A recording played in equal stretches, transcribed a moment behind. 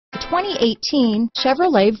2018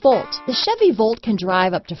 Chevrolet Volt. The Chevy Volt can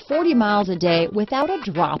drive up to 40 miles a day without a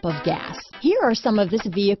drop of gas. Here are some of this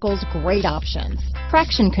vehicle's great options: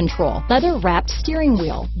 traction control, leather-wrapped steering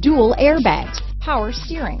wheel, dual airbags, power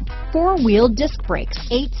steering, four-wheel disc brakes,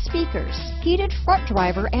 8 speakers, heated front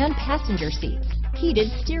driver and passenger seats, heated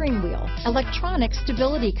steering wheel, electronic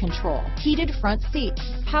stability control, heated front seats,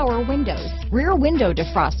 power windows, rear window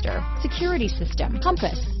defroster, security system,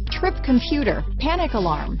 compass, trip computer, panic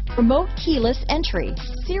alarm, remote keyless entry,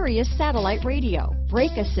 Sirius satellite radio,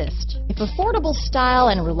 brake assist. If affordable style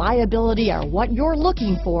and reliability are what you're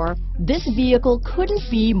looking for, this vehicle couldn't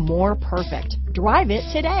be more perfect. Drive it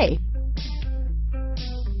today.